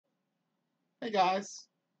Hey guys,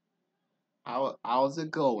 how's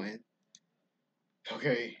it going?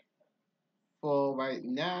 Okay, for right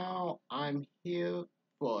now, I'm here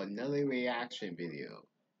for another reaction video.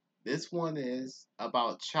 This one is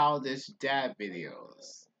about Childish Dad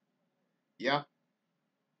videos. Yep,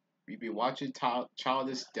 we be watching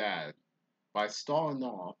Childish Dad. By starting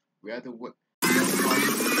off, we have to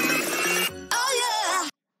Oh yeah,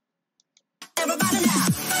 everybody now.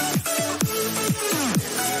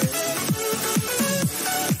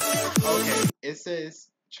 Okay, it says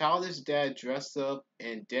Childish Dad dressed up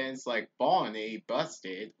and danced like Barney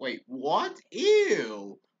busted. Wait, what?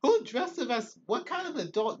 Ew! Who dressed up as what kind of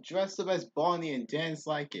adult dressed up as Barney and danced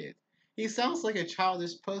like it? He sounds like a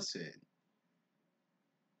childish person.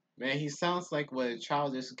 Man, he sounds like what a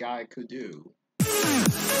childish guy could do.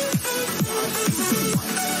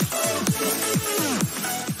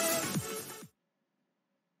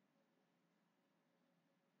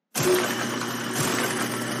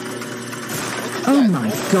 Oh my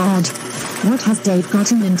god. What has Dave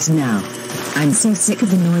gotten into now? I'm so sick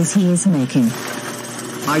of the noise he is making.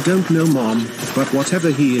 I don't know, Mom, but whatever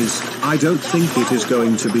he is, I don't think it is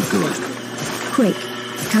going to be good. Quick,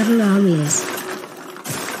 cover our ears.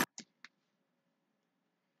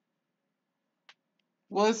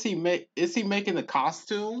 What is he make? Is he making a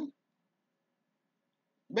costume?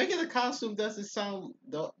 Making a costume doesn't sound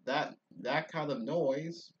that kind of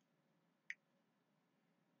noise.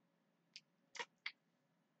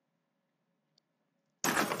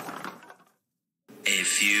 A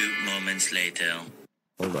few moments later.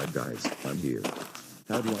 Alright guys, I'm here.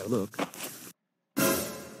 How do I look?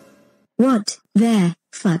 What the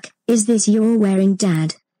fuck is this you're wearing,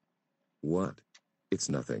 Dad? What? It's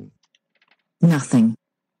nothing. Nothing.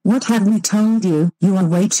 What have we told you? You are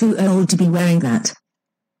way too old to be wearing that.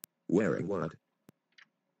 Wearing what?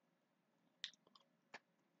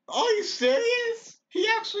 Are you serious? He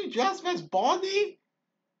actually dressed as Barney?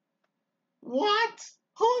 What?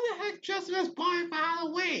 Who the heck dressed as Barney for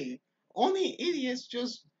Halloween? Only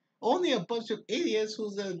a bunch of idiots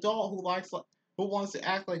who's an adult who wants to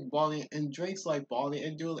act like Barney and drinks like Barney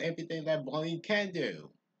and do everything that Barney can do.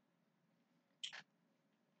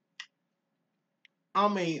 I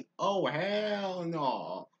mean, oh hell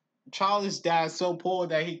no! Childish Dad's so poor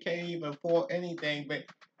that he can't even afford anything,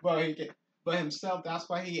 but himself. That's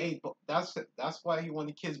why he ate. That's why he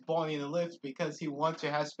wanted to kiss Barney in the lips because he wanted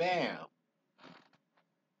to have spam.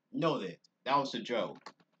 Noted. That was a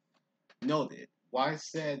joke. Noted. Why I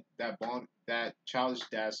said that Childish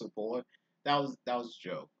Dad's so poor? That was a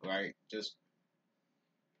joke, right? Just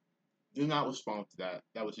do not respond to that.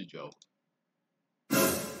 That was a joke.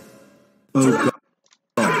 Oh god.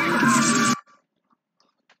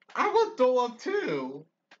 I would throw up too.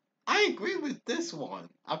 I agree with this one.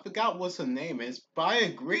 I forgot what her name is, but I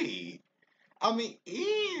agree. I mean,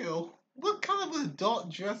 ew. What kind of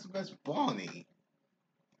adult dressed up as Barney?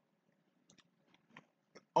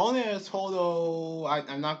 Only a total.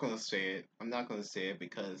 I'm not gonna say it. I'm not gonna say it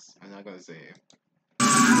because I'm not gonna say it.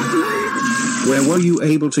 Where were you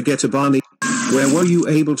able to get a Barney? Where were you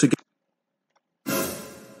able to get...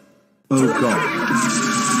 Oh god.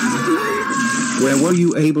 Where were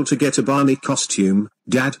you able to get a Barney costume,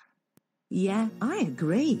 Dad? Yeah, I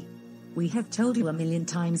agree. We have told you a million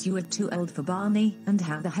times you are too old for Barney, and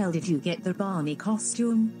how the hell did you get the Barney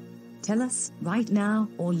costume? Tell us, right now,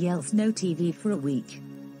 or yells no TV for a week.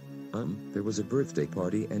 There was a birthday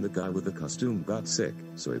party and the guy with the costume got sick,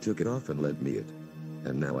 so I took it off and lent me it.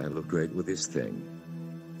 And now I look great with this thing.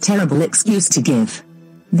 Terrible excuse to give.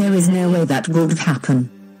 There is no way that would happen.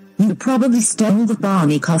 You probably stole the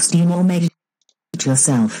Barney costume or made it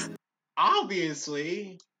yourself.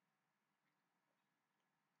 Obviously,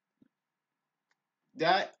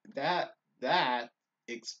 that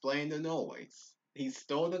explained the noise. He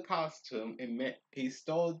stole the costume and he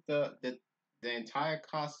stole the entire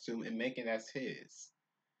costume and making it as his.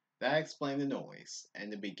 That explained the noise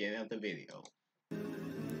and the beginning of the video.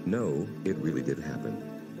 No, it really did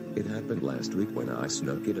happen. It happened last week when I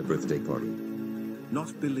snuck at a birthday party.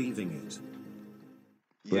 Not believing it.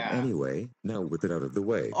 But Yeah. anyway, now with it out of the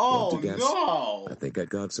way, Oh want to guess? no! I think I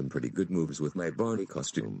got some pretty good moves with my Barney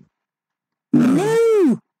costume.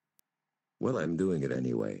 No! Well, I'm doing it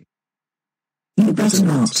anyway. You better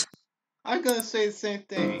not. I'm gonna say the same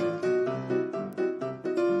thing.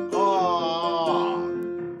 Oh.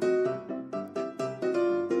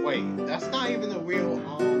 Wait, that's not even a real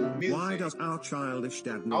music. Why does our childish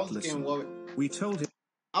dad I not was getting listen? worried. We told him.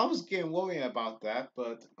 I was getting worried about that,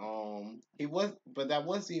 but that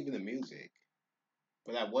wasn't even the music.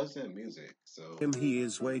 but that wasn't music. So He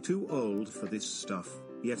is way too old for this stuff,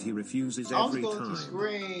 yet he refuses I was every going to time.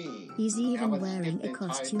 scream. He's I even would skip wearing the a entire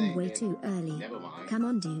costume thing way and too early. never mind. Come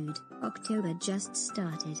on, dude. October just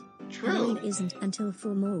started. True. Halloween isn't until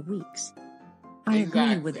 4 more weeks. I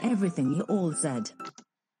agree with Exactly. everything you all said.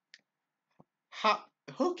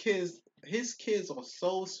 His kids are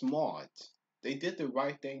so smart. They did the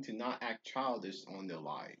right thing to not act childish on their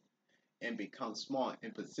life and become smart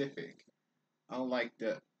and pacific. Unlike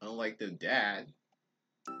the dad.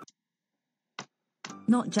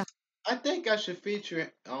 Not just I think I should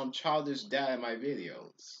feature Childish Dad in my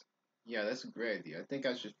videos. Yeah, that's a great idea. I think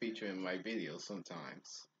I should feature him in my videos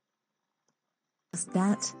sometimes.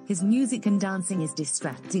 that, his music and dancing is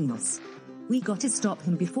distracting us. We got to stop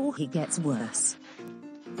him before he gets worse.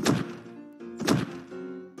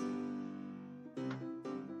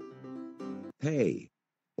 Hey.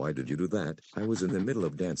 Why did you do that? I was in the middle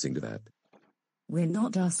of dancing to that. We're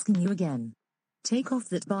not asking you again. Take off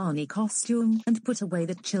that Barney costume and put away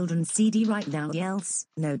that children's CD right now, else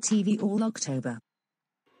no TV all October.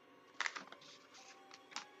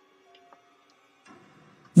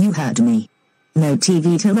 You heard me. No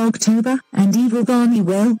TV till October, and evil Barney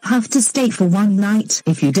will have to stay for one night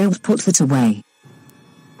if you don't put that away.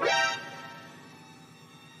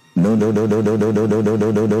 No.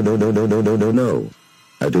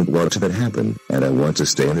 I don't want that happen, and I want to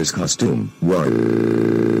stay in his costume.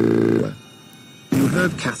 Whoa. You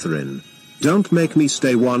heard Catherine. Don't make me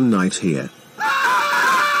stay one night here.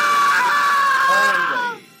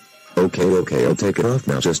 Okay, I'll take it off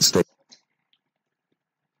now. Just stay.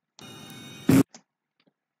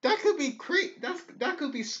 That could be that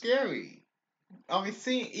could be scary. Are we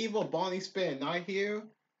seeing evil Barney spend a night here?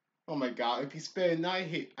 Oh my god, if he spend a night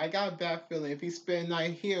here, I got a bad feeling if he spend a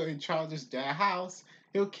night here in Childish Dad's house,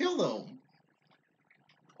 he'll kill him.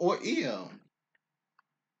 Or eat him.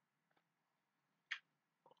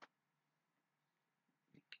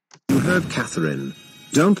 You heard Catherine.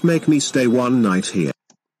 Don't make me stay one night here.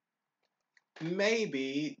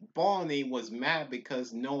 Maybe Barney was mad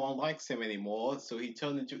because no one likes him anymore, so he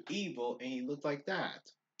turned into evil and he looked like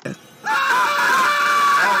that.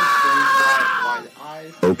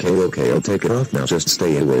 Okay, I'll take it off now. Just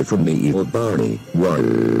stay away from me, evil Barney.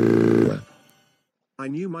 Whoa. I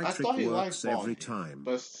knew my I trick thought he works liked every Barney, time.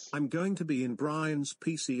 but I'm going to be in Brian's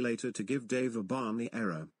PC later to give Dave a Barney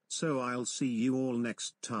error, so I'll see you all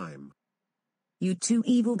next time. You too,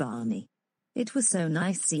 evil Barney. It was so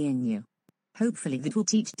nice seeing you. Hopefully that will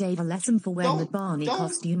teach Dave a lesson for wearing the Barney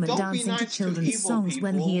costume and don't be dancing to nice to children's evil songs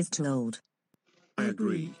when he people. is too old. I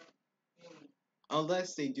agree.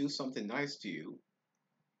 Unless they do something nice to you.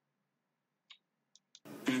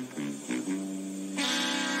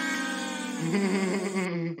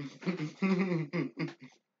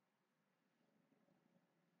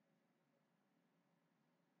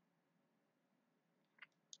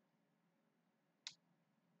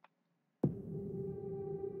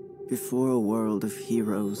 Before a world of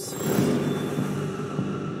heroes.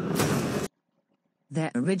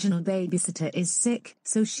 Their original babysitter is sick,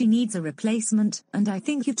 so she needs a replacement, and I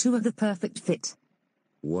think you two are the perfect fit.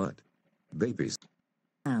 What? Babies?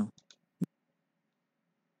 Now.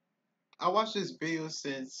 I watched this video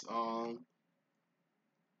since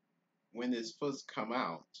when this first come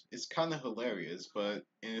out. It's kind of hilarious, and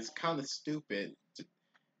it's kind of stupid.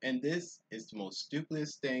 And this is the most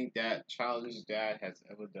stupidest thing that Childish Dad has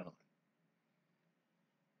ever done.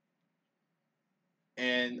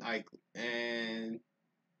 And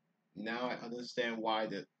now I understand why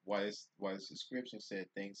the subscription said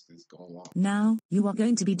things is going on. Now, you are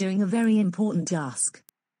going to be doing a very important task.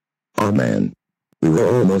 Oh man. We were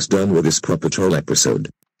almost done with this Paw Patrol episode.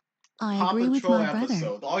 I agree with my brother.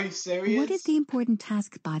 Episode. Are you serious? What is the important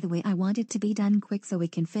task, by the way? I want it to be done quick so we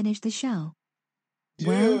can finish the show.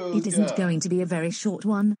 Well, it isn't Dude. going to be a very short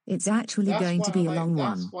one. It's actually going to be a long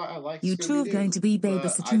one. You two are going to be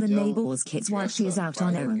babysitting the neighbor's kids while she is out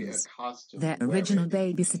on errands. Their original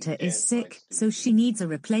babysitter is sick, so she needs a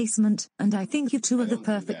replacement, and I think you two are the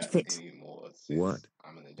perfect fit. What?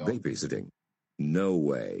 Babysitting? No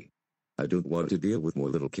way. I don't want to deal with more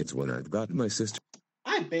little kids when I've got my sister.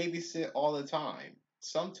 I babysit all the time.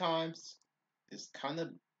 Sometimes it's kind of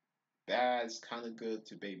bad, it's kind of good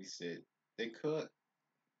to babysit. They could.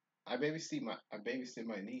 I babysit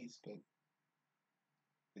my niece, but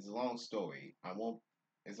it's a long story.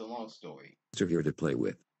 It's a long story. Here to play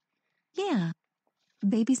with. Yeah.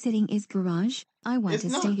 Babysitting is garage. I want It's to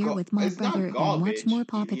not stay here with my it's not brother and garbage, watch more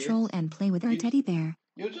Paw idiot. Patrol and play with our You- teddy bear.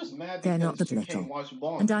 You're just mad They're not because that you can't little. watch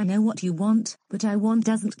Barney. And I know what you want, but I want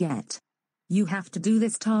doesn't get. You have to do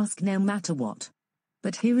this task no matter what.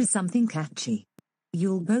 But here is something catchy.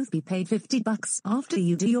 You'll both be paid $50 after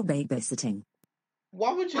you do your babysitting.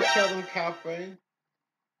 What would you tell them, Catherine?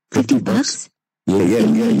 $50? Yeah, yeah,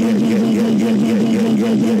 yeah, yeah, yeah, yeah, yeah, yeah, yeah, yeah,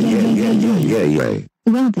 yeah, yeah, yeah, yeah, yeah.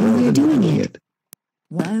 Well, then we're doing it.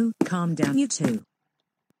 Whoa, calm down, you two.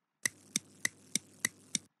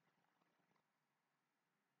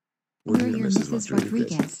 We're here, Mrs.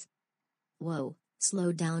 Rodriguez. Whoa,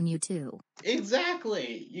 slow down, you two.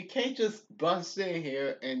 Exactly. You can't just bust in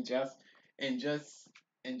here and just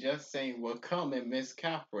saying we're coming, Miss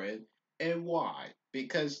Catherine. And why?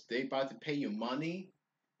 Because they about to pay you money?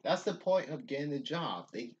 That's the point of getting a job.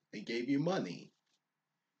 They gave you money.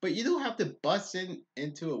 But you don't have to bust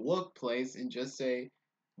into a workplace and just say,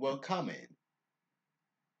 we're coming.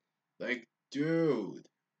 Like, dude.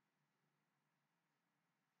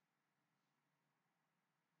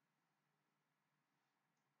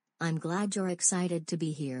 I'm glad you're excited to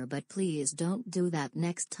be here, but please don't do that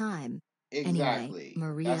next time. Anyway, Exactly.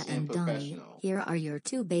 Maria That's and Donnie, unprofessional. here are your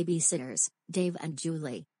two babysitters, Dave and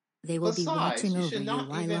Julie. They will be Besides, watching you over should you not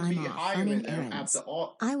while even I'm be off hiring running them errands.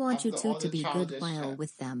 I want you after two all to the be good childish while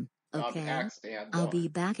with them, okay? acts they have I'll done. be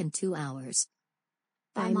back in 2 hours.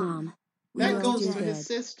 Bye, Mom. That Love goes you, for his Dad.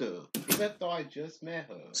 sister, even though I just met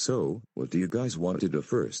her. So, what do you guys want to do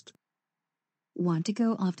first? Want to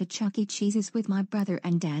go off to Chuck E. Cheese's with my brother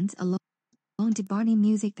and dance along to Barney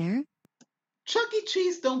music there? Chuck E.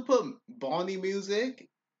 Cheese don't put Barney music.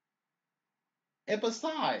 And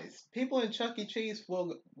besides, people in Chuck E. Cheese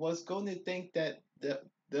was going to think that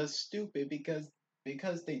they're stupid because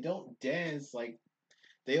they don't dance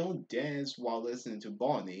while listening to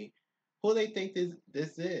Barney. Who they think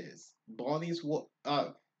this is? Barney's what?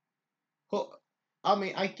 Who, I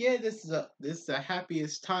mean, I get this is the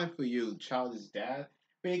happiest time for you, Childish Dad,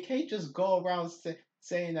 but you can't just go around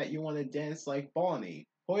saying that you want to dance like Barney.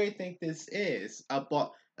 Who do you think this is?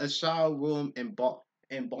 A shower room in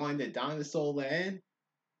Barney the Dinosaur Land?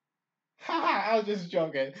 Ha! I was just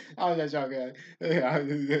joking. I was just joking.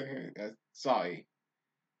 Sorry.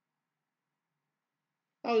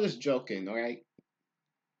 I was just joking. All right.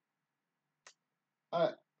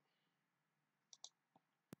 Uh,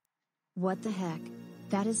 What the heck?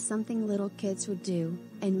 That is something little kids would do,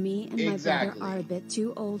 and me and my brother are a exactly. bit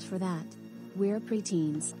too old for that. We're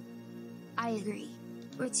preteens. I agree.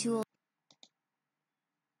 We're too old.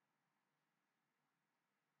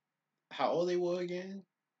 How old they were again?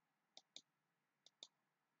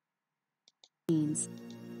 Teens.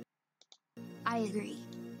 I agree.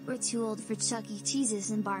 We're too old for Chuck E.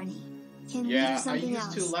 Cheese's and Barney. Can we do Yeah, I something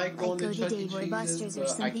used to else? like going go to Chuck E. Dave or Cheese's, Buster's or but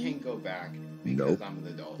I something? can't go back Nope. because I'm an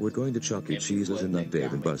adult. We're going to Chuck E. And Cheese's people and not think Dave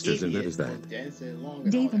I'm and an Buster's, and that idiot is for that. dancing along and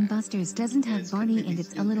all Dave and that. Buster's doesn't have It's Barney completely and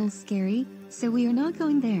it's a little stupid. scary, so we are not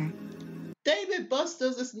going there. Dave and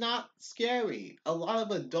Buster's is not scary. A lot of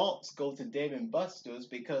adults go to Dave and Buster's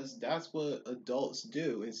because that's what adults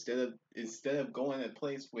do instead of going to a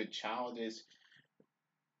place with childish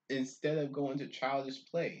instead of going to childish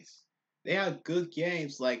place. They have good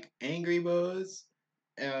games like Angry Birds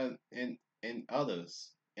and others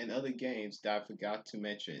and other games that I forgot to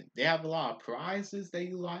mention. They have a lot of prizes that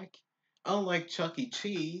you like. Unlike Chuck E.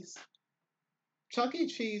 Cheese, Chuck E.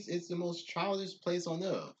 Cheese is the most childish place on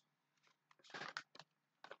earth.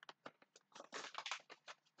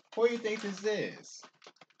 Who do you think this is?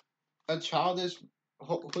 A childish.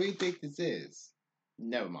 Who do you think this is?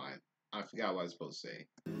 Never mind. I forgot what I was supposed to say.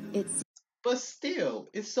 It's But still,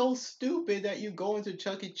 it's so stupid that you go into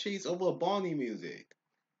Chuck E. Cheese over Barney music.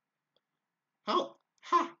 How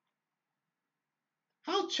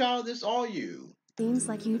how childish are you? seems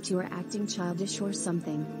like you two are acting childish or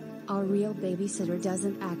something. Our real babysitter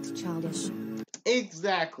doesn't act childish.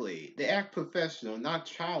 Exactly. They act professional, not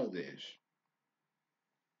childish.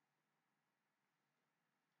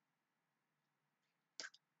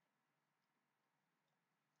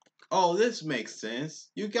 Oh, this makes sense.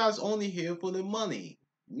 You guys only here for the money,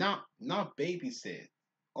 not babysit.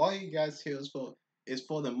 All you guys here is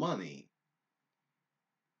for the money.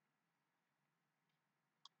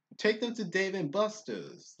 Take them to Dave and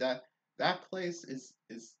Buster's. That place is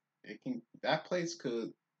it can that place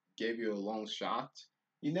could give you a long shot.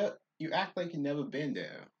 You act like you never been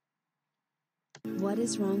there. What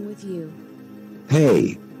is wrong with you?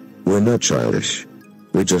 Hey, we're not childish.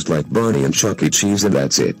 We just like Barney and Chuck E. Cheese, and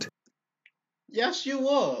that's it. Yes, you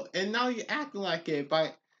were, and now you're acting like it.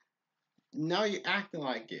 Now you're acting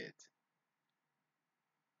like it.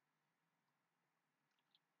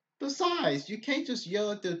 Besides, you can't just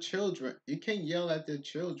yell at the children. You can't yell at the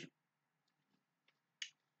children.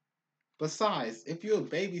 Besides, if you're a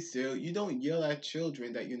babysitter, you don't yell at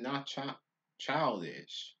children that you're not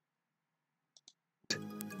childish.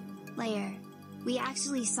 Layer. We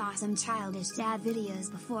actually saw some Childish Dad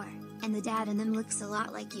videos before, and the dad in them looks a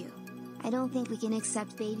lot like you. I don't think we can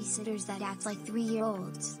accept babysitters that act like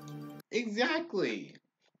 3-year-olds. Exactly.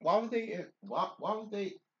 Why would they? Why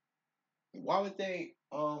would they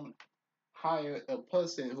hire a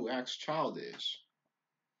person who acts childish?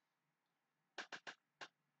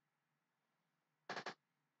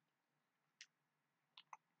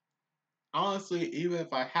 Honestly, even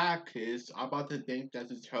if I had kids, I'm about to think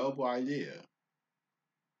that's a terrible idea.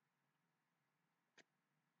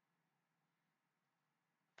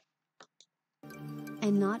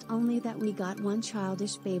 And not only that, we got one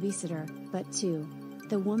childish babysitter, but two.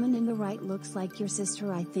 The woman in the right looks like your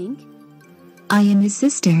sister, I think. I am his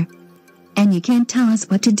sister. And you can't tell us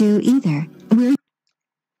what to do either.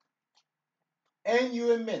 And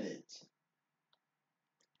you admit it.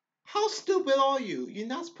 How stupid are you? You're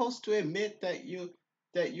not supposed to admit that you're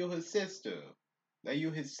his sister. That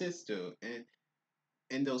you're his sister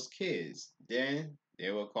and those kids. Then they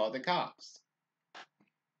will call the cops.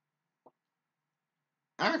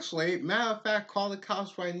 Actually, matter of fact, call the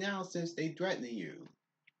cops right now since they threatening you.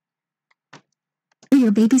 We're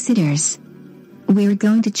your babysitters. We're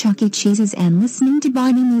going to Chuck E. Cheese's and listening to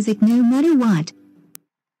Barney music no matter what.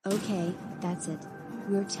 Okay, that's it.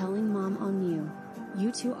 We're telling Mom on you.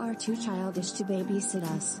 You two are too childish to babysit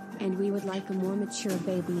us, and we would like a more mature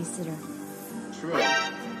babysitter. True.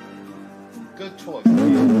 Good choice.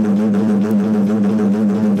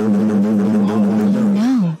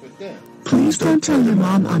 No. Please don't tell your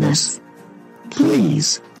mom on us.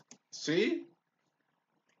 Please. See?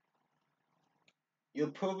 You're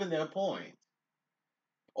proving their point.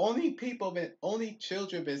 Only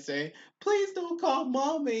children been saying, please don't call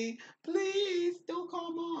mommy. Please don't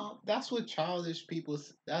call mom. That's what childish people,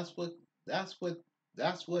 that's what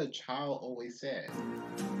a child always says.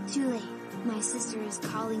 Too late. My sister is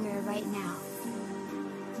calling her right now.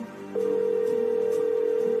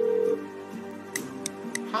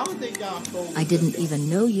 How they got phone? I didn't even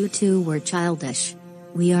know you two were childish.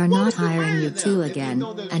 We are not hiring you two again,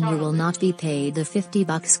 and you will not be paid the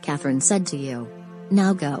 $50 Catherine said to you.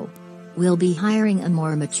 Now go. We'll be hiring a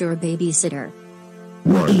more mature babysitter.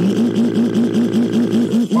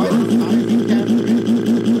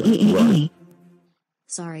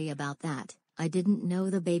 Sorry about that. I didn't know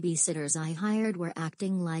the babysitters I hired were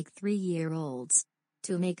acting like 3-year-olds.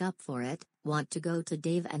 To make up for it, want to go to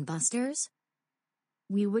Dave and Buster's?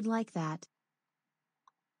 We would like that.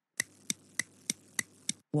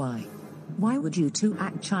 Why? Why would you two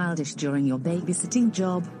act childish during your babysitting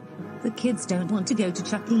job? The kids don't want to go to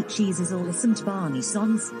Chuck E. Cheese's or listen to Barney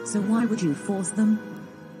songs, so why would you force them?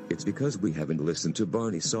 It's because we haven't listened to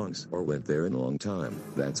Barney songs or went there in a long time,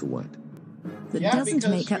 that's what. That Yeah, doesn't because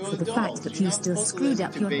make up you're for the adults. fact that You're you not still supposed to screwed listen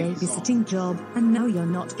up to your baby babysitting songs. job, and now you're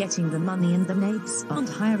not getting the money and the neighbors aren't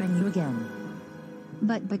hiring you again.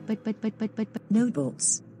 But. No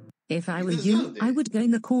buts. If I You were you, deserved it. I would go in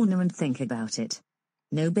the corner and think about it.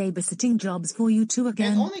 No babysitting jobs for you two And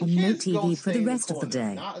again, only and no kids gonna TV for stay the in the rest of the corner,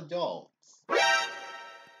 day. not adults.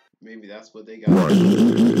 Maybe that's what they got.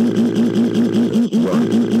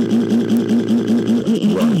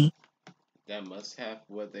 That must have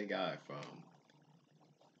what they got it from.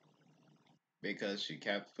 Because she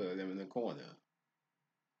kept putting them in the corner.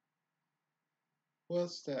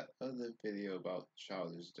 What's that other video about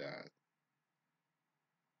Childish Dad?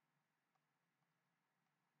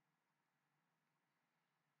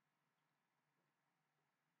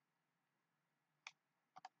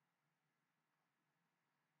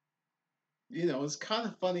 You know, it's kind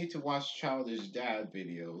of funny to watch Childish Dad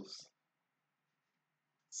videos.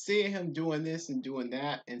 Seeing him doing this and doing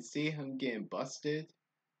that, and seeing him getting busted.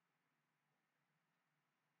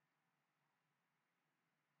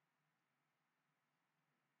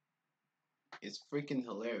 It's freaking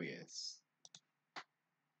hilarious.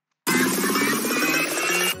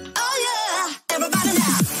 Oh yeah, everybody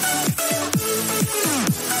now.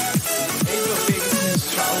 Ain't no big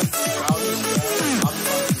Childish Dad.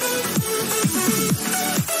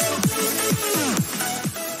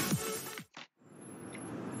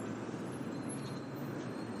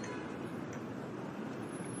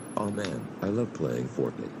 Oh man, I love playing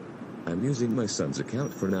Fortnite. I'm using my son's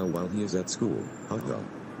account for now while he is at school, haha.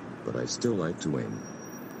 But I still like to win.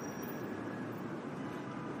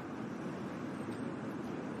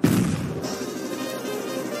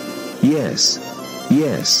 Yes.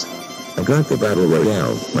 Yes. I got the Battle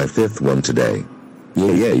Royale, my 5th one today.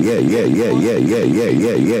 Yeah.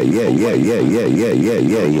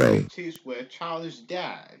 Teach with Childish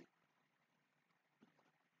Dad.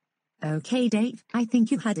 Okay, Dave, I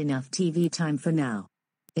think you had enough TV time for now.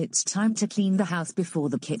 It's time to clean the house before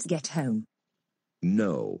the kids get home.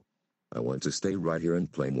 No. I want to stay right here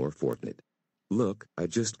and play more Fortnite. Look, I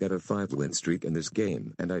just got a 5-win streak in this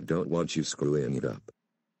game and I don't want you screwing it up.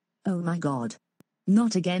 Oh my god.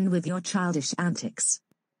 Not again with your childish antics.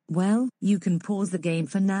 Well, you can pause the game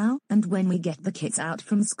for now, and when we get the kids out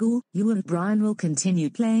from school, you and Brian will continue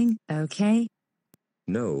playing, okay?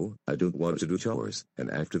 No, I don't want to do chores,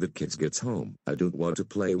 and after the kids gets home, I don't want to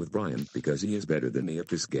play with Brian because he is better than me at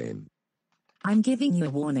this game. I'm giving you a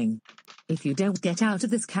warning. If you don't get out of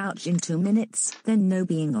this couch in 2 minutes, then no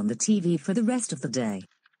being on the TV for the rest of the day.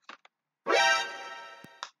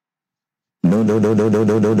 No.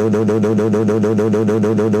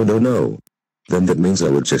 Then that means I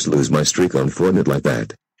would just lose my streak on Fortnite like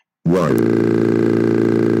that. Why?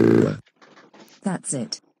 That's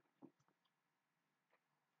it.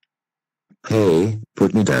 Hey,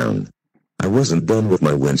 put me down. I wasn't done with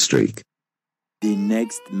my win streak. The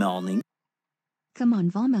next morning. Come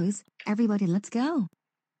on, vamos, everybody, let's go.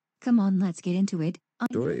 Come on, let's get into it.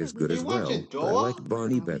 Dora is good as well, but I like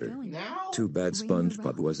Barney better. Too bad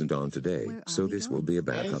SpongeBob wasn't on today, so this will be a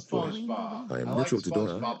backup for it. I am neutral to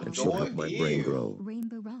Dora, and she'll help my brain grow.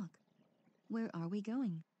 Rainbow Rock. Where are we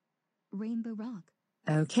going? Rainbow Rock.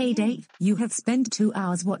 Okay, Dave, you have spent 2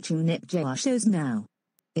 hours watching Nick Jr. shows now.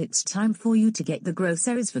 It's time for you to get the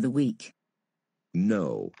groceries for the week.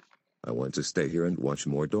 No. I want to stay here and watch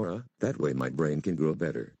more Dora, that way my brain can grow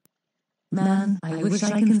better. Man, I wish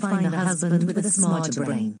I can find a husband with a smarter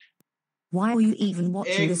brain. Why are you even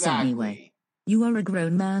watching this anyway? You are a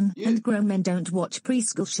grown man, and grown men don't watch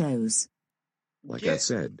preschool shows. Like I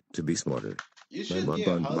said, to be smarter. My mom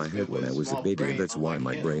bumped my head when I was a baby and that's why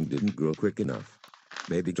my brain didn't grow quick enough.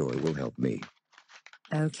 Maybe Dora will help me.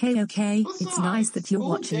 Okay, it's nice that you're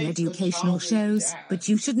watching educational shows, but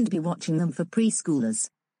you shouldn't be watching them for preschoolers.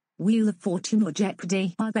 Wheel of Fortune or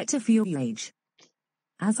Jeopardy are better for your age.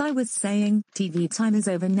 As I was saying, TV time is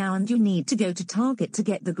over now and you need to go to Target to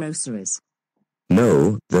get the groceries.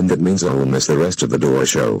 No, then that means I will miss the rest of the Dora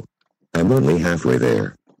show. I'm only halfway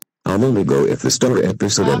there. I'll only go if the star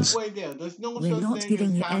episode ends. We're not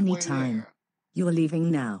giving you any time. You're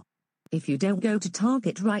leaving now. If you don't go to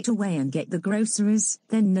Target right away and get the groceries,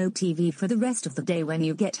 then no TV for the rest of the day when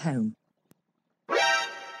you get home.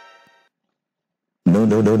 No.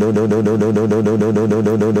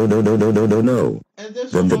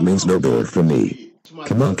 Then that means no door for me.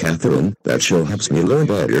 Come on, Catherine, that show helps me learn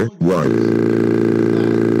better.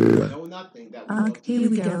 Here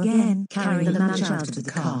we go again, carrying the man-child to the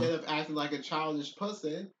car. Instead of acting like a childish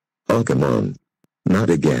person. Oh, come on. Not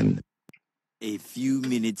again. A few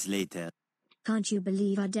minutes later. Can't you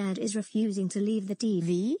believe our dad is refusing to leave the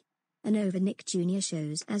TV? And over Nick Jr.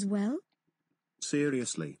 shows as well?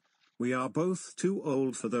 Seriously. We are both too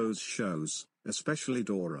old for those shows, especially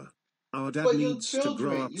Dora. Our dad But needs to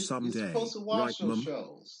grow up you're someday, supposed to watch right, those Mum?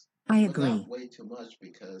 shows. I But agree. not way too much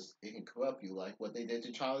because it can corrupt you like what they did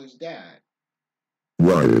to Childish Dad.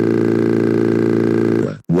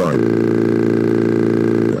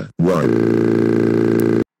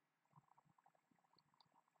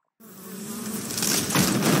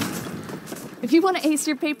 If you want to ace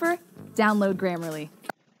your paper, download Grammarly.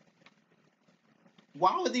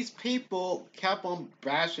 Why would these people kept on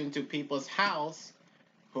bashing to people's house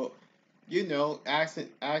who,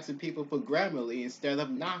 asking people for Grammarly instead of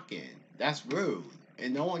knocking? That's rude.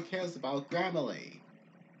 And no one cares about Grammarly.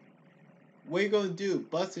 What are you gonna do?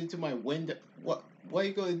 Bust into my window? What are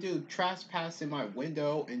you gonna do? Trespass in my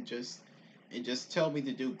window and just tell me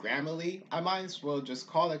to do Grammarly? I might as well just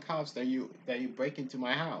call the cops that you break into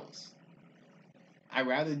my house. I'd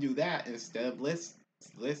rather do that instead of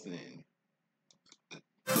listening.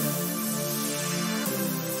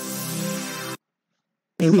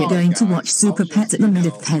 We are going to watch Super Pets at the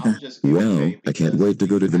Minute Feather. Wow, I can't wait to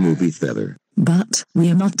go to the movie theater. But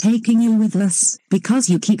we are not taking you with us, because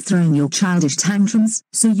you keep throwing your childish tantrums,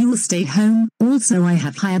 so you will stay home. Also, I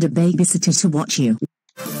have hired a babysitter to watch you.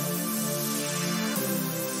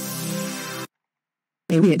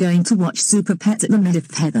 We are going to watch Super Pets at the Minute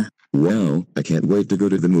Feather. Wow, I can't wait to go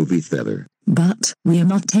to the movie theater. But we are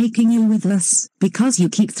not taking you with us, because you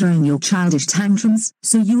keep throwing your childish tantrums,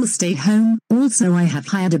 so you will stay home. Also, I have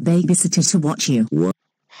hired a babysitter to watch you. What?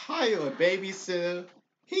 Hire a babysitter?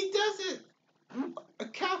 He doesn't.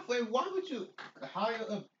 Catherine, why would you hire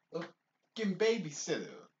a fucking babysitter?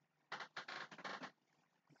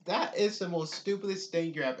 That is the most stupidest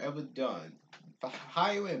thing you have ever done.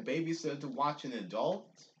 Hiring a babysitter to watch an adult?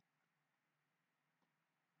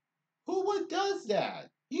 Who does that?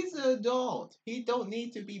 He's an adult. He don't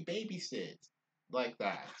need to be babysit like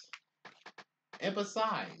that. And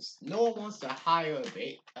besides, no one wants to hire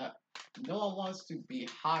no one wants to be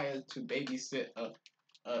hired to babysit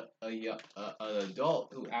an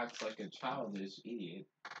adult who acts like a childish idiot.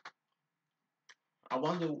 I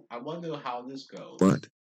wonder how this goes. What?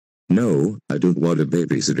 No, I don't want a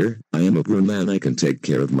babysitter. I am a grown man. I can take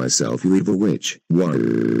care of myself, you evil witch.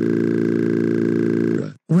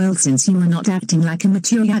 Well, since you are not acting like a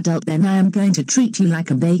mature adult, then I am going to treat you like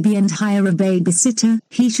a baby and hire a babysitter.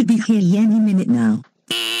 He should be here any minute now.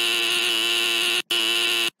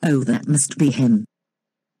 Oh, that must be him.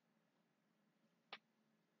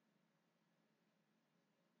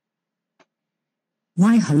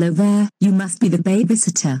 Why, hello there, you must be the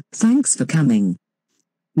babysitter. Thanks for coming.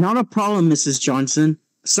 Not a problem, Mrs. Johnson.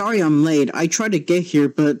 Sorry I'm late. I tried to get here,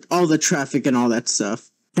 but all the traffic and all that stuff.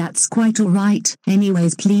 That's quite alright.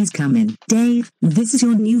 Anyways, please come in. Dave, this is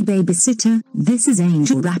your new babysitter. This is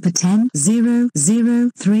Angel Rapper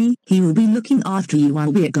 10003. He will be looking after you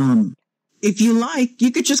while we're gone. If you like,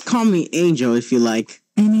 you could just call me Angel if you like.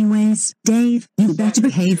 Anyways, Dave, you better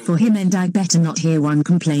behave for him and I better not hear one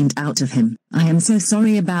complaint out of him. I am so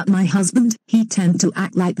sorry about my husband. He tend to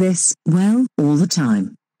act like this, well, all the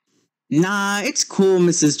time. Nah, it's cool,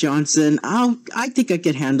 Mrs. Johnson. I think I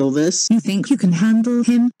can handle this. You think you can handle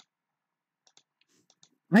him?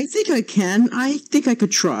 I think I can. I think I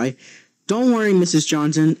could try. Don't worry, Mrs.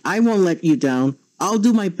 Johnson. I won't let you down. I'll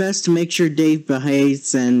do my best to make sure Dave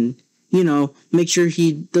behaves and, make sure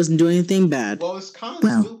he doesn't do anything bad. Well, it's kind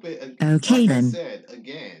of stupid. Okay like then. I said,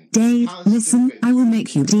 again, Dave, listen, stupid. I will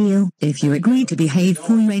make you a deal. If you agree to behave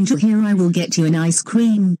for your angel here, I will get you an ice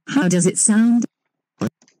cream. How does it sound?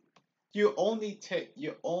 You only take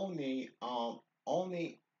care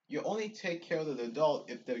of the adult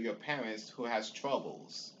if they're your parents who has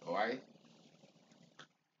troubles, alright?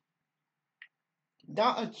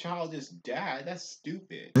 Not a childish dad, that's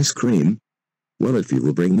stupid. Ice cream? Well, if you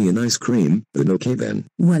will bring me an ice cream, then okay then.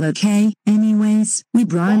 Well, okay. Anyways,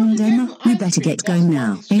 Brian and Emma, we better get going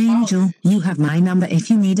now. Angel, you have my number if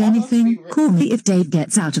you need anything. Call me if Dave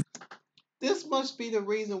gets out of... This must be the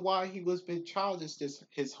reason why he was been childish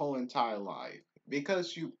his whole entire life.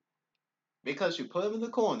 Because you put him in the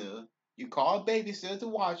corner, you called a babysitter to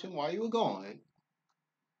watch him while you were gone.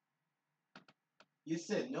 You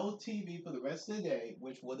said no TV for the rest of the day,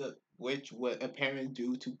 which would a parent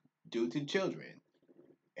do to children.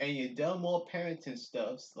 And you done more parenting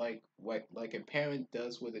stuffs like a parent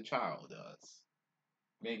does what a child does.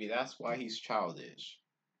 Maybe that's why he's childish.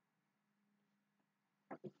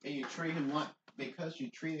 And you treat him because you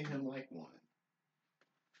treated him like one.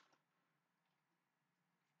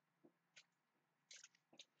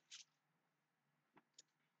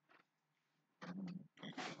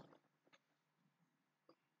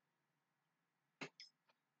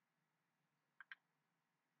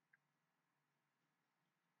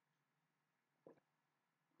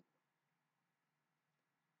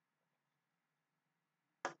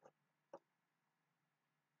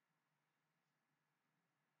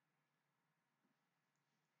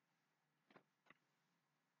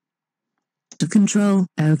 To control,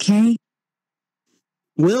 okay?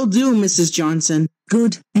 Will do, Mrs. Johnson.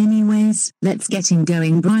 Good. Anyways, let's get him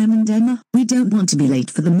going, Brian and Emma. We don't want to be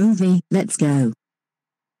late for the movie. Let's go.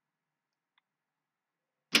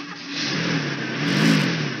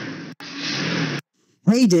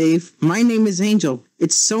 Hey, Dave. My name is Angel.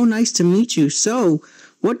 It's so nice to meet you. So,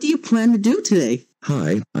 what do you plan to do today?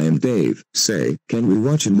 Hi, I am Dave. Say, can we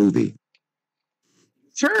watch a movie?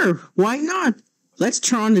 Sure, why not? Let's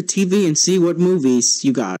turn on the TV and see what movies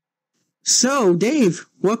you got. So, Dave,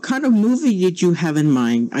 what kind of movie did you have in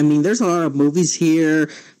mind? I mean, there's a lot of movies here.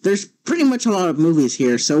 There's pretty much a lot of movies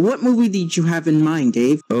here. So what movie did you have in mind,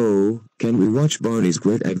 Dave? Oh, can we watch Barney's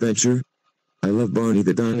Great Adventure? I love Barney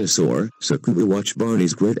the dinosaur, so could we watch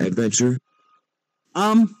Barney's Great Adventure?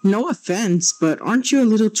 No offense, but aren't you a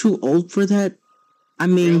little too old for that? I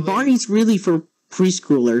mean, Really? Barney's really for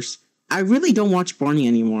preschoolers. I really don't watch Barney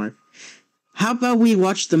anymore. How about we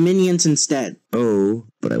watch the Minions instead? Oh,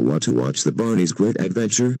 but I want to watch the Barney's Great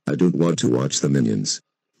Adventure. I don't want to watch the Minions.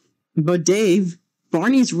 But Dave,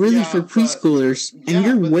 Barney's really Yeah, for but- preschoolers, and yeah,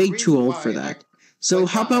 you're but the way reason too old why for I- that. So but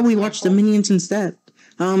how guys, about we I watch the hope- Minions instead?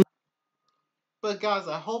 But guys,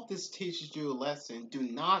 I hope this teaches you a lesson. Do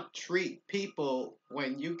not treat people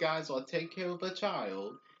when you guys are taking care of a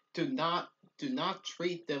child. Do not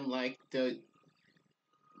treat them like a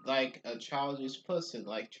childish person,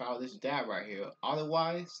 like Childish Dad right here.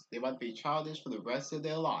 Otherwise, they might be childish for the rest of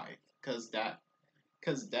their life. Cause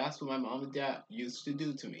that's what my mom and dad used to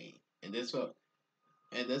do to me, and this what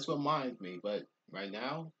reminds me. But right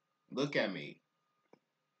now, look at me.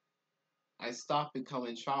 I stopped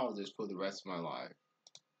becoming childish for the rest of my life.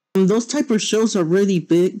 Those type of shows are really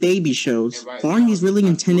big baby shows. Right Barney's now, really I'm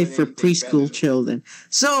intended doing for anything preschool better. children.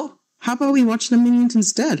 So, how about we watch the Minions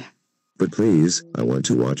instead? But please, I want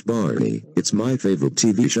to watch Barney. It's my favorite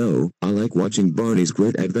TV show. I like watching Barney's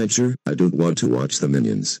Great Adventure. I don't want to watch the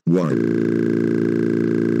Minions.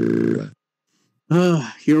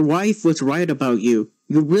 Your wife was right about you.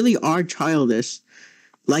 You really are childish.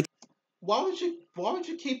 Like, Why would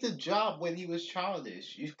you keep the job when he was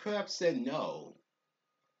childish? You could have said no.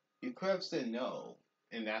 You could have said no,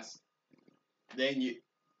 and then you.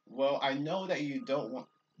 Well, I know that you don't want.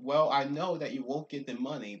 Well, I know that you won't get the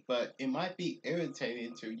money, but it might be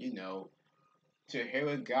irritating to hear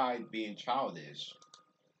a guy being childish.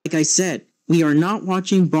 like I said, we are not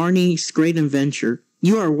watching Barney's Great Adventure.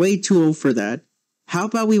 You are way too old for that. How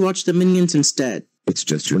about we watch the Minions instead? It's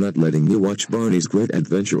just you're not letting me watch Barney's Great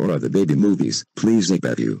Adventure or other baby movies. Please, I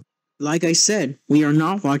beg you. Like I said, we are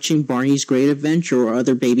not watching Barney's Great Adventure or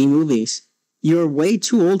other baby movies. You're way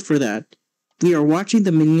too old for that. We are watching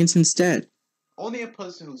the Minions instead. Only a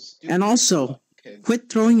person who's stupid. And also, quit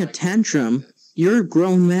throwing a tantrum. You're a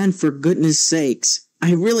grown man, for goodness sakes.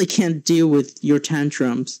 I really can't deal with your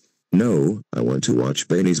tantrums. No, I want to watch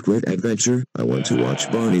Barney's Great Adventure. I want to watch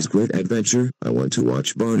Barney's Great Adventure. I want to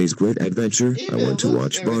watch Barney's Great Adventure. I want to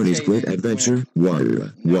watch Barney's Great Adventure.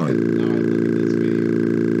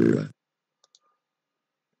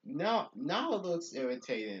 Now it looks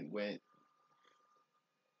irritating when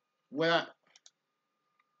I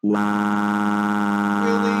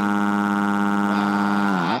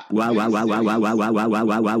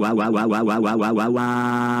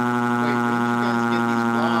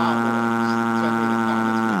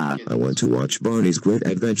I want to watch Barney's Great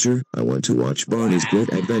Adventure. I want to watch Barney's Great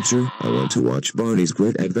Adventure. I want to watch Barney's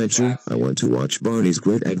Great Adventure. I want to watch Barney's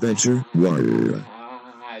Great Adventure.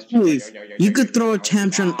 Please, you could throw a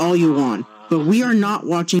tantrum all you want, but we are not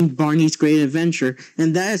watching Barney's Great Adventure,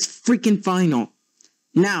 and that is freaking final.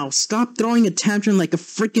 Now, stop throwing a tantrum like a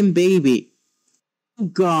freaking baby. Oh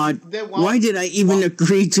God, why did I even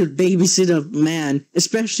agree to babysit a man,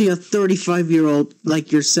 especially a 35-year-old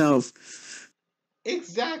like yourself?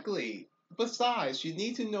 Exactly. Besides, you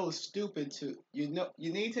need to know stupid to you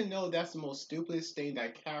need to know that's the most stupidest thing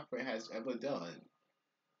that Catherine has ever done.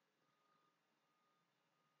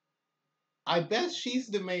 I bet she's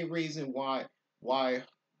the main reason why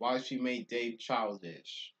she made Dave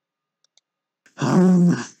childish.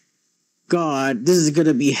 Oh God, this is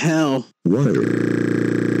gonna be hell.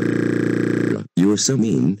 You're so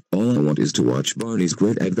mean. All I want is to watch Barney's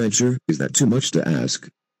Great Adventure. Is that too much to ask?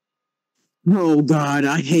 Oh God,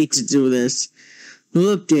 I hate to do this.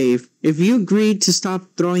 Look, Dave, if you agreed to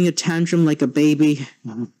stop throwing a tantrum like a baby,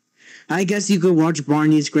 I guess you could watch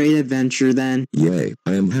Barney's Great Adventure then. Yay,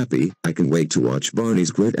 I am happy. I can wait to watch Barney's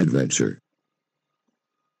Great Adventure.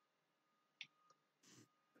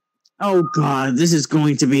 Oh God, this is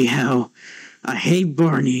going to be hell. I hate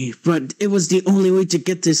Barney, but it was the only way to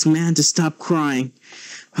get this man to stop crying.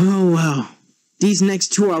 Oh well. These next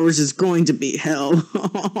 2 hours is going to be hell.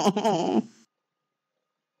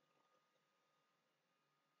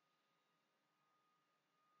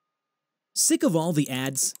 Sick of all the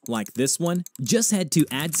ads like this one? Just head to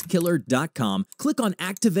adskiller.com, click on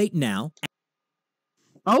Activate Now.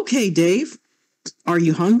 Okay, Dave. Are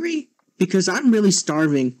you hungry? Because I'm really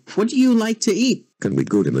starving. What do you like to eat? Can we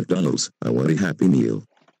go to McDonald's? I want a Happy Meal.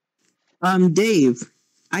 Dave,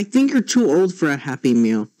 I think you're too old for a Happy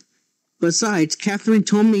Meal. Besides, Catherine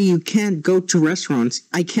told me you can't go to restaurants.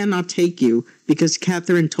 I cannot take you because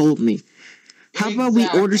Catherine told me. How about we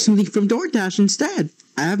order something from DoorDash instead?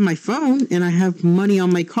 I have my phone and I have money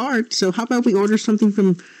on my card, so how about we order something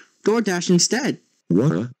from DoorDash instead?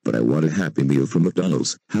 What? But I want a Happy Meal from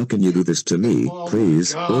McDonald's. How can you do this to me?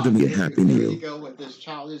 Please, order me a Happy Meal.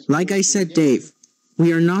 Like I said, Dave,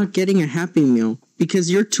 we are not getting a Happy Meal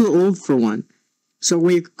because you're too old for one. So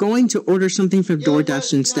we're going to order something from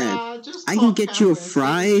DoorDash instead. I can get you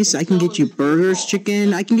fries, I can get you burgers,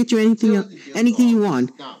 chicken, I can get you anything you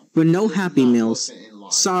want, but no Happy Meals.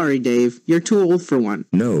 Sorry, Dave, you're too old for one.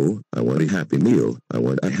 No, I want a Happy Meal. I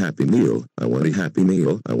want a Happy Meal. I want a Happy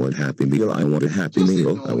Meal. I want a Happy Meal. I want a Happy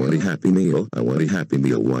Meal. I want a Happy Meal. I want a Happy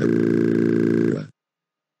Meal.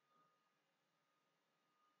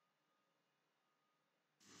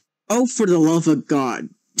 Oh, for the love of God,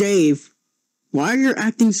 Dave, why are you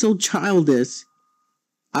acting so childish?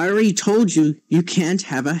 I already told you you can't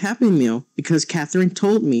have a Happy Meal because Catherine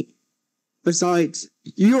told me. Besides,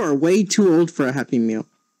 you are way too old for a Happy Meal.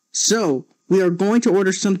 So, we are going to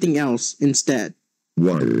order something else instead.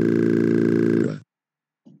 No. 。 .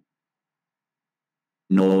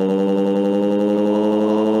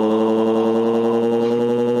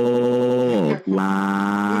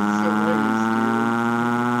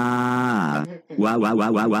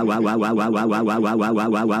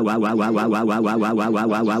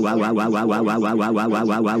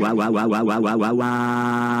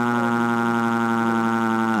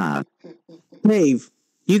 Dave,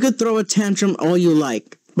 you could throw a tantrum all you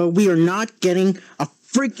like, but we are not getting a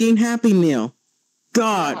freaking Happy Meal.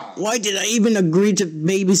 God, why did I even agree to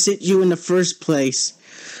babysit you in the first place?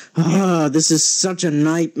 This is such a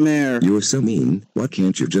nightmare. You're so mean. Why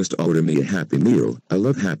can't you just order me a Happy Meal? I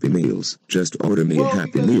love Happy Meals. Just order me a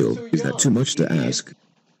Happy Meal. Is that too much to ask?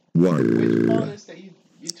 Why?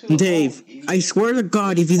 Dave, I swear to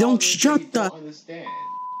God, if you don't shut the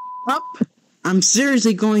up, I'm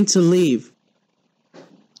seriously going to leave.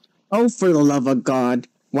 Oh, for the love of God,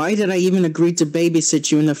 why did I even agree to babysit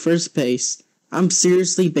you in the first place? I'm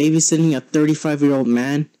seriously babysitting a 35-year-old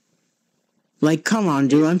man? Like, come on,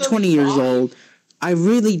 dude, I'm 20 years old. I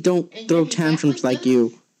really don't throw tantrums like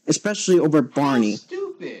you, especially over Barney.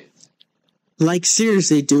 Like,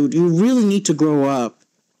 seriously, dude, you really need to grow up.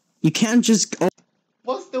 You can't just...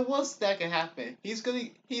 What's the worst that can happen? He's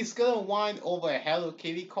gonna whine over a Hello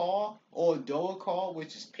Kitty car or a Dora car,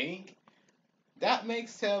 which is pink. That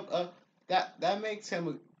makes him that makes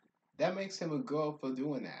him a girl for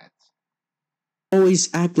doing that. Always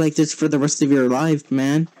act like this for the rest of your life,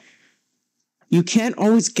 man. You can't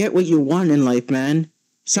always get what you want in life, man.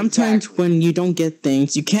 Sometimes when you don't get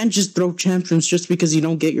things, you can't just throw tantrums just because you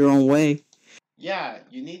don't get your own way. Yeah,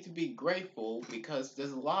 you need to be grateful because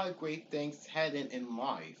there's a lot of great things hidden in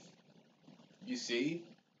life. You see?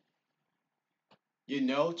 You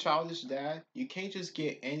know, Childish Dad, you can't just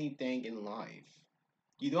get anything in life.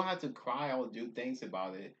 You don't have to cry or do things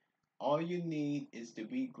about it. All you need is to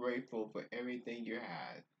be grateful for everything you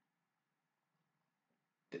had.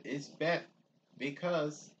 It's bet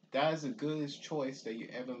because that is the goodest choice that you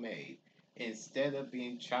ever made. Instead of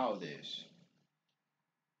being childish.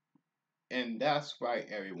 And that's right,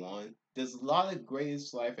 everyone. There's a lot of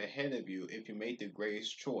greatest life ahead of you if you make the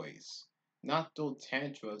greatest choice. Not throw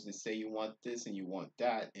tantrums and say you want this and you want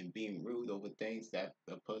that and being rude over things that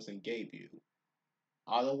the person gave you.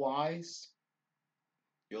 Otherwise,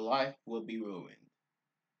 your life will be ruined.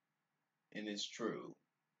 And it's true.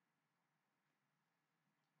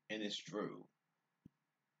 And it's true.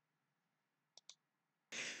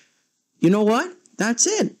 You know what? That's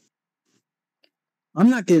it. I'm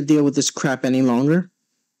not gonna deal with this crap any longer.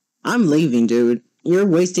 I'm leaving, dude. You're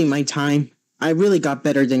wasting my time. I really got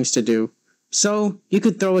better things to do. So, you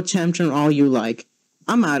could throw a tantrum all you like.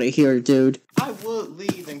 I'm out of here, dude. I would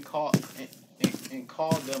leave and call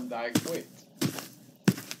them that I quit.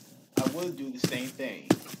 I would do the same thing.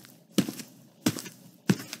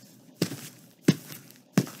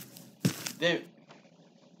 Then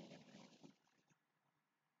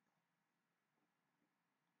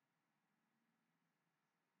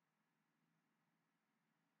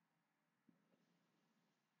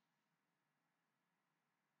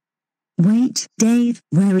Wait, Dave,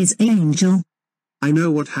 where is Angel? I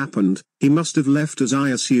know what happened. He must have left as I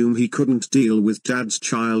assume he couldn't deal with Dad's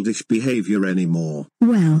childish behavior anymore.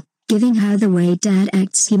 Well, giving her the way Dad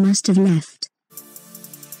acts, he must have left.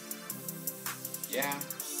 yeah.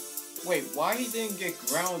 Wait, why he didn't get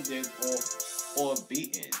grounded or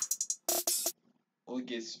beaten? Or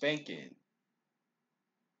get spanking?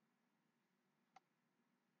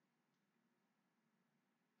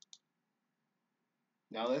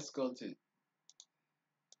 Now let's go to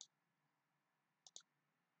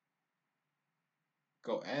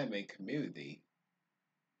anime community.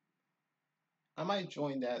 I might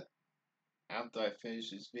join that after I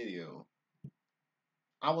finish this video.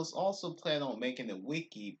 I was also planning on making a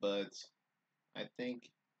wiki, but I think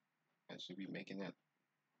I should be making that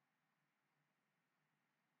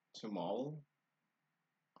tomorrow.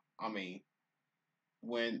 I mean,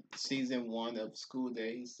 when season 1 of School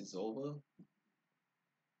Days is over.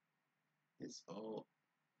 It's all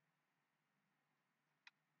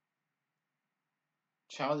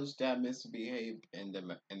Childish Dad misbehaved in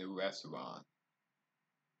the restaurant.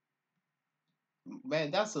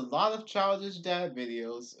 Man, that's a lot of Childish Dad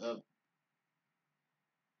videos of.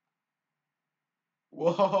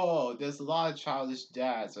 Whoa, there's a lot of Childish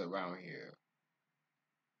Dads around here.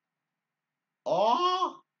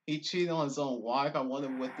 Oh, he cheated on his own wife. I wonder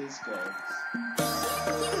what this goes.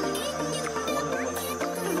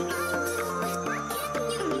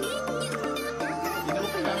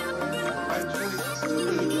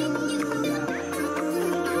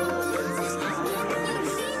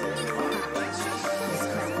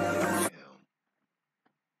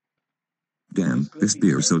 Damn, this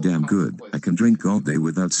beer's so damn good, I can drink all day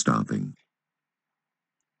without stopping.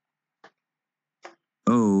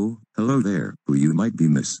 Oh, hello there, who you might be,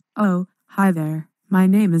 miss. Oh, hi there. My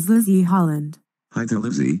name is Lizzie Holland. Hi there,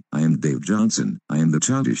 Lizzie. I am Dave Johnson. I am the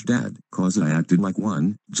Childish Dad, cause I acted like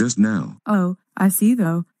one, just now. Oh, I see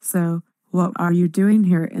though. So, what are you doing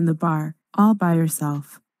here in the bar, all by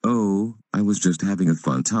yourself? Oh, I was just having a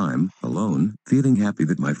fun time, alone, feeling happy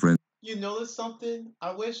that my friend... You notice something?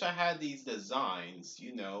 I wish I had these designs,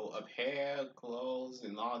 of hair, clothes,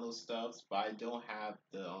 and all those stuff, but I don't have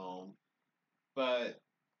the, but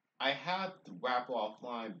I have the wrap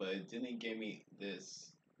offline, but it didn't give me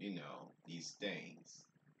this, these things.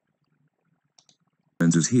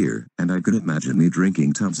 Friends is here, and I could imagine me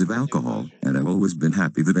drinking tons of alcohol, and I've always been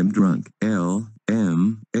happy that I'm drunk. L-M-A-O.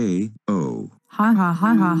 Ha ha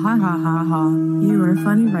ha ha ha ha ha ha. You are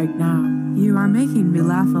funny right now. You are making me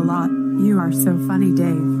laugh a lot. You are so funny,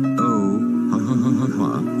 Dave. Oh, ha ha ha ha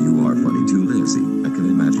ha. You are funny too, Lizzie. I can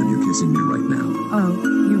imagine you kissing me right now. Oh,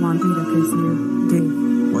 you want me to kiss you, Dave?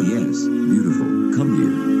 Why yes, beautiful. Come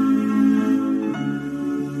here.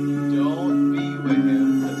 Don't be with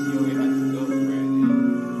him because he only has a girlfriend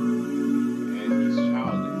and he's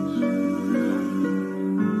childish.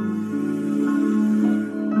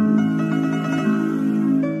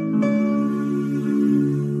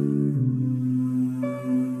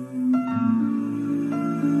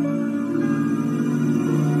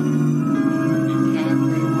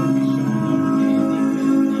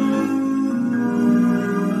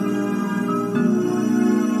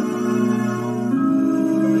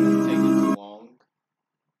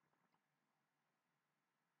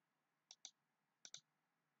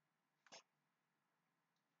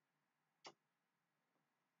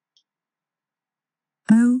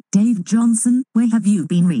 Oh, Dave Johnson, where have you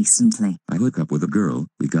been recently? I hooked up with a girl,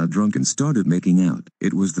 we got drunk and started making out.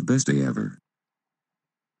 It was the best day ever.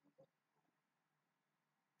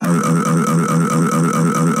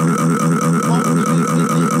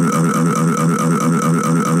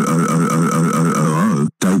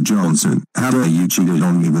 Dave Johnson, how dare you cheated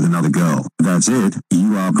on me with another girl? That's it,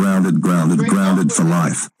 you are grounded for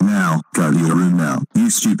life. Now, go to your room now, you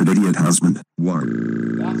stupid idiot husband.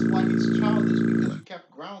 That's why he's childish, because you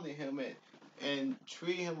kept grounding him and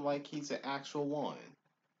treating him like he's an actual one.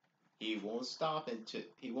 He won't stop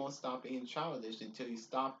being childish until you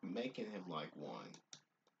stop making him like one.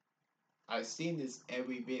 I've seen this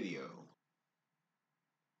every video.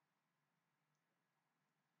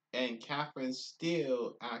 And Catherine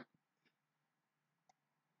still act.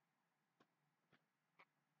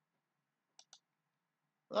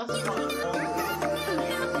 Let's watch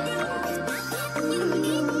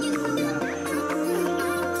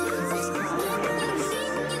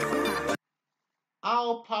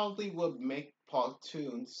I'll probably would make part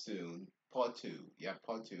 2 soon. Part 2. Yeah,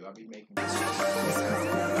 part 2. I'll be making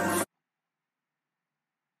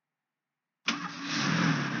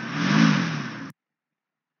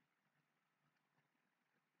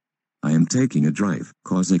I am taking a drive,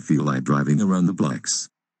 cause I feel like driving around the blocks.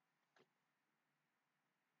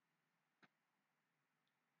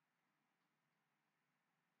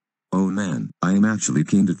 Oh man, I am actually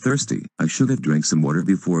kinda thirsty. I should have drank some water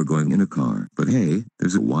before going in a car. But hey,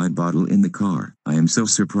 there's a wine bottle in the car. I am so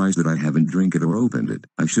surprised that I haven't drank it or opened it.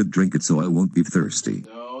 I should drink it so I won't be thirsty.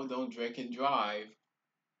 No, don't drink and drive.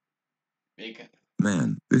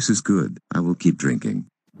 Man, this is good. I will keep drinking.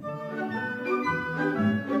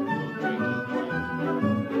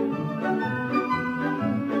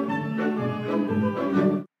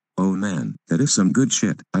 Oh man, that is some good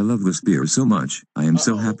shit. I love this beer so much. I am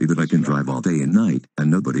so happy that I can drive all day and night,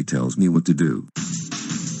 and nobody tells me what to do.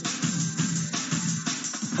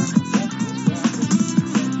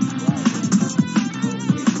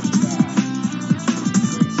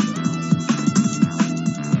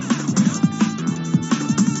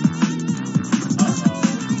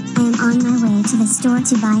 I am on my way to the store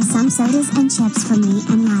to buy some sodas and chips for me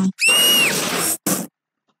and my...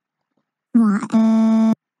 What?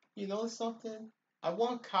 You know something? I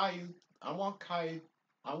want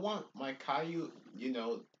my Caillou,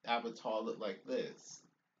 avatar look like this.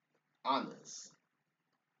 Honest.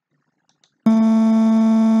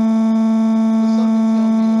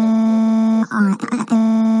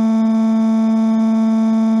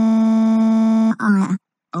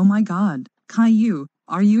 Oh my god, Caillou,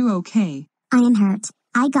 are you okay? I am hurt.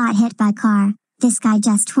 I got hit by a car. This guy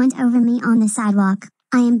just went over me on the sidewalk.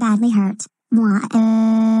 I am badly hurt.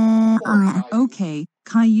 Okay,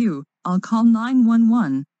 Caillou, I'll call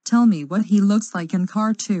 911. Tell me what he looks like in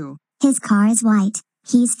car 2. His car is white.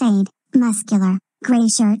 He's fade, muscular, gray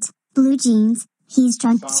shirt, blue jeans. He's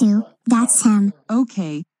drunk too. That's him.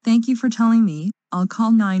 Okay, thank you for telling me. I'll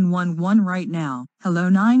call 911 right now. Hello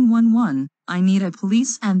 911, I need a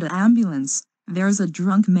police and an ambulance. There's a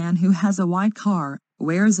drunk man who has a white car,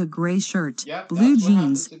 wears a gray shirt, Yep, blue that's what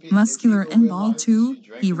happens jeans, if muscular people and bald realize too. you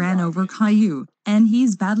drink He and ran over driving. Caillou, and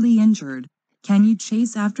he's badly injured. Can you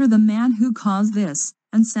chase after the man who caused this,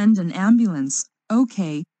 and send an ambulance?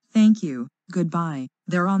 Okay, thank you, goodbye.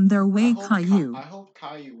 They're on their way, Caillou. I hope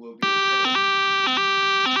Caillou will be okay.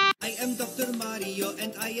 I am Dr. Mario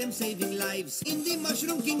and I am saving lives. In the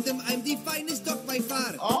Mushroom Kingdom, I'm the finest dog by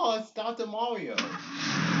far. Oh, it's Dr. Mario.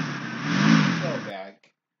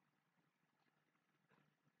 Throwback.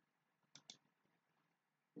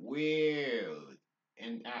 Weird.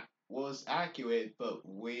 And was accurate, but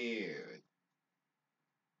weird.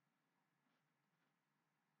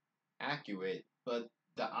 Accurate, but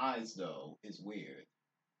the eyes, though, is weird.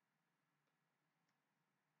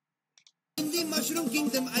 In the Mushroom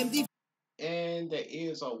Kingdom, I'm the and the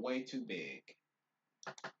ears are way too big.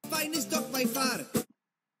 Finest dog by far.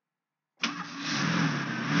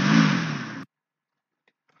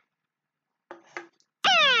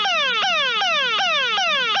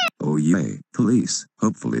 Oh yay, police.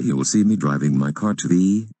 Hopefully he will see me driving my car to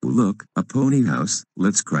the, look, a pony house.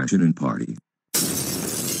 Let's crash it and party.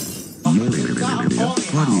 Party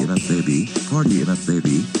it up, baby. Party it up,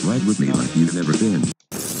 baby. Ride with me like you've never been.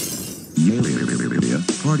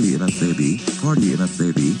 Party it up, baby. Party it up,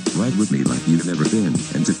 baby. Ride with me like you've never been.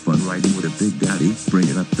 And it's fun riding with a big daddy. Bring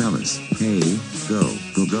it up, fellas. Hey, go,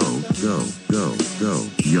 go, go, go, go, go,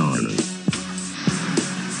 yarn.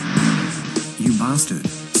 You bastard.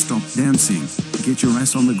 Stop dancing. Get your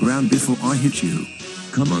ass on the ground before I hit you.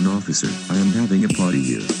 Come on, officer. I am having a party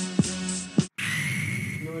here.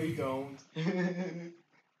 No, you don't.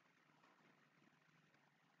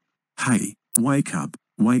 Hey, wake up.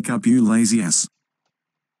 Wake up, you lazy ass.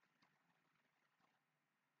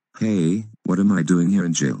 Hey, what am I doing here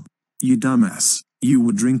in jail? You dumbass. You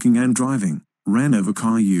were drinking and driving. Ran over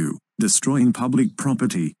Caillou. Destroying public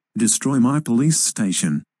property. Destroy my police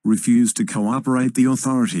station. Refused to cooperate the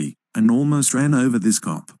authority. And almost ran over this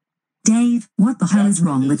cop. Dave, what the hell is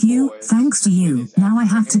wrong with you? Thanks to you, now I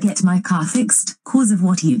have to get my car fixed, cause of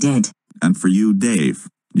what you did. And for you, Dave,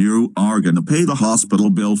 you are gonna pay the hospital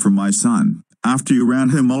bill for my son. After you ran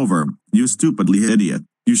him over, you stupidly idiot.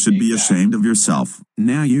 You should be ashamed of yourself.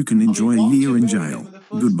 Now you can enjoy a year in jail.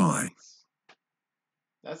 Goodbye.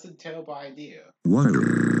 That's a terrible idea. What?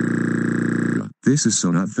 This is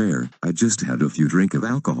so not fair. I just had a few drink of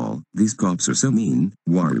alcohol. These cops are so mean.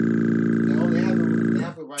 What? No, they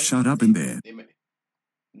have a right. Shut up in there. They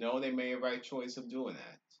made a right choice of doing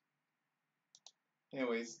that.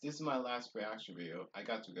 Anyways, this is my last reaction video. I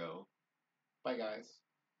got to go. Bye, guys.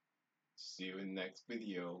 See you in the next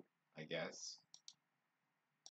video, I guess.